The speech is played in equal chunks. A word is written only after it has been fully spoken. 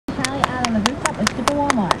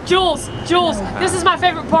Jules, this is my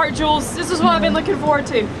favorite part, Jules. This is what I've been looking forward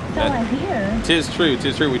to. Tis true.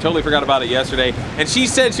 We totally forgot about it yesterday. And she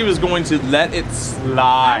said she was going to let it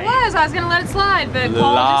slide. I was going to let it slide, but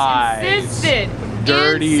Paul just insisted.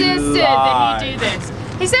 That he do this.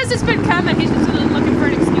 He says it's been coming. He's just looking for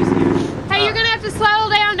an excuse here. Hey, you're going to have to slow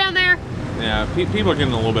down there. Yeah, people are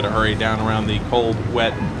getting a little bit of hurry down around the cold,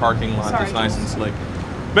 wet parking lot that's nice and slick.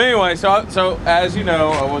 But anyway, so as you know,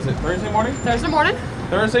 was it Thursday morning?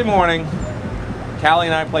 Thursday morning, Callie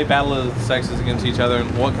and I play Battle of the Sexes against each other,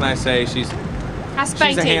 and what can I say? She's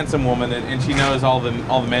a handsome woman, and she knows all the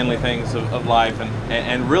manly things of life,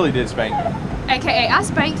 and really did spank me. AKA, I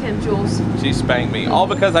spanked him, Jules. She spanked me, all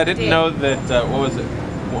because I didn't know that, what was it?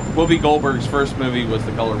 Whoopi Goldberg's first movie was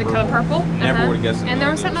The Color Purple. The Color Purple? Never would have guessed it. And there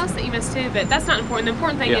was something else that you missed too, but that's not important. The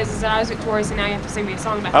important thing is that I was victorious, and now you have to sing me a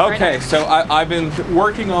song about it. Okay, so I've been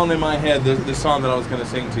working on in my head the song that I was going to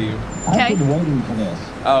sing to you. Okay. I've been waiting for this.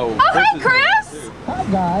 Oh, hey, Chris! Hi,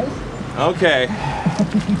 guys. Okay.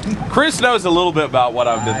 Chris knows a little bit about what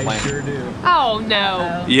I've been playing. I sure do. Oh,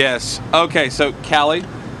 no. Yes. Okay, so Callie,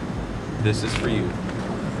 this is for you.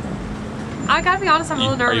 I gotta be honest, I'm a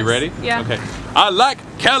little nervous. Are you ready? Yeah. Okay. I like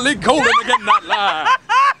Callie Colin, I cannot lie.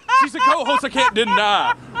 She's a co-host I can't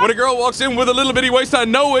deny. When a girl walks in with a little bitty waist, I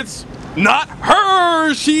know it's not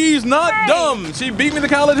her. She's not dumb. She beat me to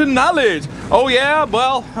college in knowledge. Oh yeah,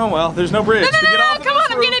 well, there's no bridge. No, come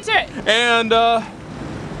on, I'm getting into it. And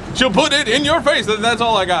she'll put it in your face. That's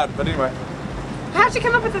all I got. But anyway. How'd you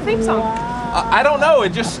come up with the theme song? I don't know.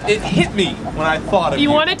 It hit me when I thought of it.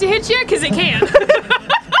 You want it to hit you? Because it can.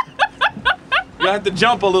 You have to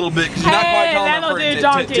jump a little bit because you're not quite tall enough for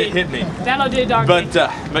it to hit me. That'll do, donkey.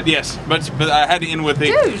 But yes, but I had to end with the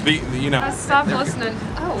you know. Stop listening.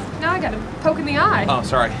 Oh, now I got a poke in the eye. Oh,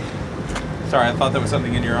 sorry. Sorry, I thought there was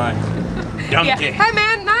something in your eye. Donkey. Yeah. Hey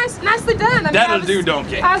man, nicely done. I mean, That'll do,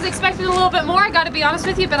 donkey. I was expecting a little bit more. I got to be honest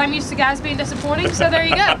with you, but I'm used to guys being disappointing. So there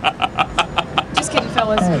you go. Just kidding,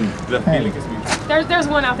 fellas. The feeling is mutual. There's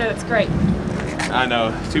one out there that's great. I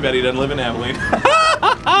know. Too bad he doesn't live in Abilene.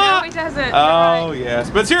 No, he doesn't. Oh, yes.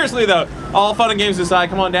 But seriously, though, all fun and games aside,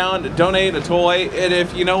 come on down, donate a toy. And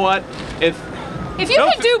if, you know what? If you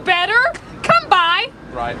can do better, come by.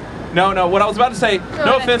 Right. No, what I was about to say,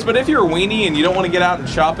 no offense, but if you're a weenie and you don't want to get out and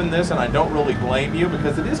shop in this, and I don't really blame you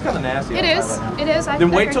because it is kind of nasty. It is. Then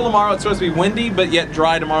wait till tomorrow. It's supposed to be windy, but yet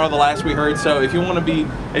dry tomorrow, the last we heard. So if you want to be,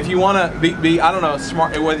 I don't know,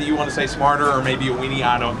 smart, whether you want to say smarter or maybe a weenie,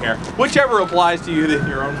 I don't care. Whichever applies to you in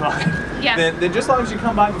your own mind. Yeah. Then just as long as you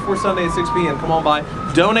come by before Sunday at 6 p.m., come on by,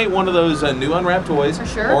 donate one of those new unwrapped toys. For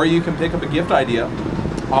sure. Or you can pick up a gift idea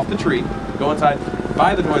off the tree, go inside,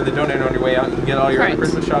 buy the toy, then donate it on your way out. You can get all your other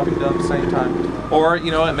Christmas shopping done at the same time. Or, you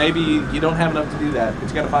know what, maybe you don't have enough to do that, but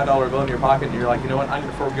you got a $5 bill in your pocket and you're like, you know what, I'm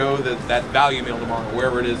going to forego that value meal tomorrow,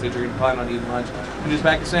 wherever it is that you're planning on eating lunch, and just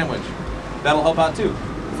back a sandwich. That'll help out too.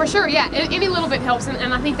 For sure, yeah. Any little bit helps,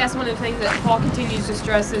 and I think that's one of the things that Paul continues to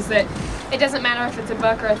stress is that it doesn't matter if it's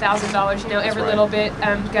 $1 or $1,000. You know, every little bit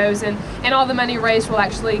goes, and all the money raised will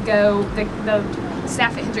actually go. The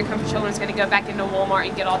staff at Hendrick Comfort Children is going to go back into Walmart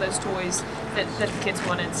and get all those toys that the kids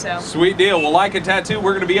wanted. So sweet deal. Well, like a tattoo,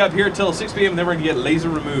 we're going to be up here till 6 p.m. and then we're going to get laser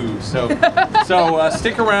removed. So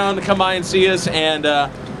stick around, come by and see us, and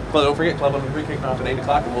don't forget Club 103 kicking off at 8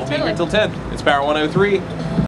 o'clock, and we'll be here until 10. It's Power 103.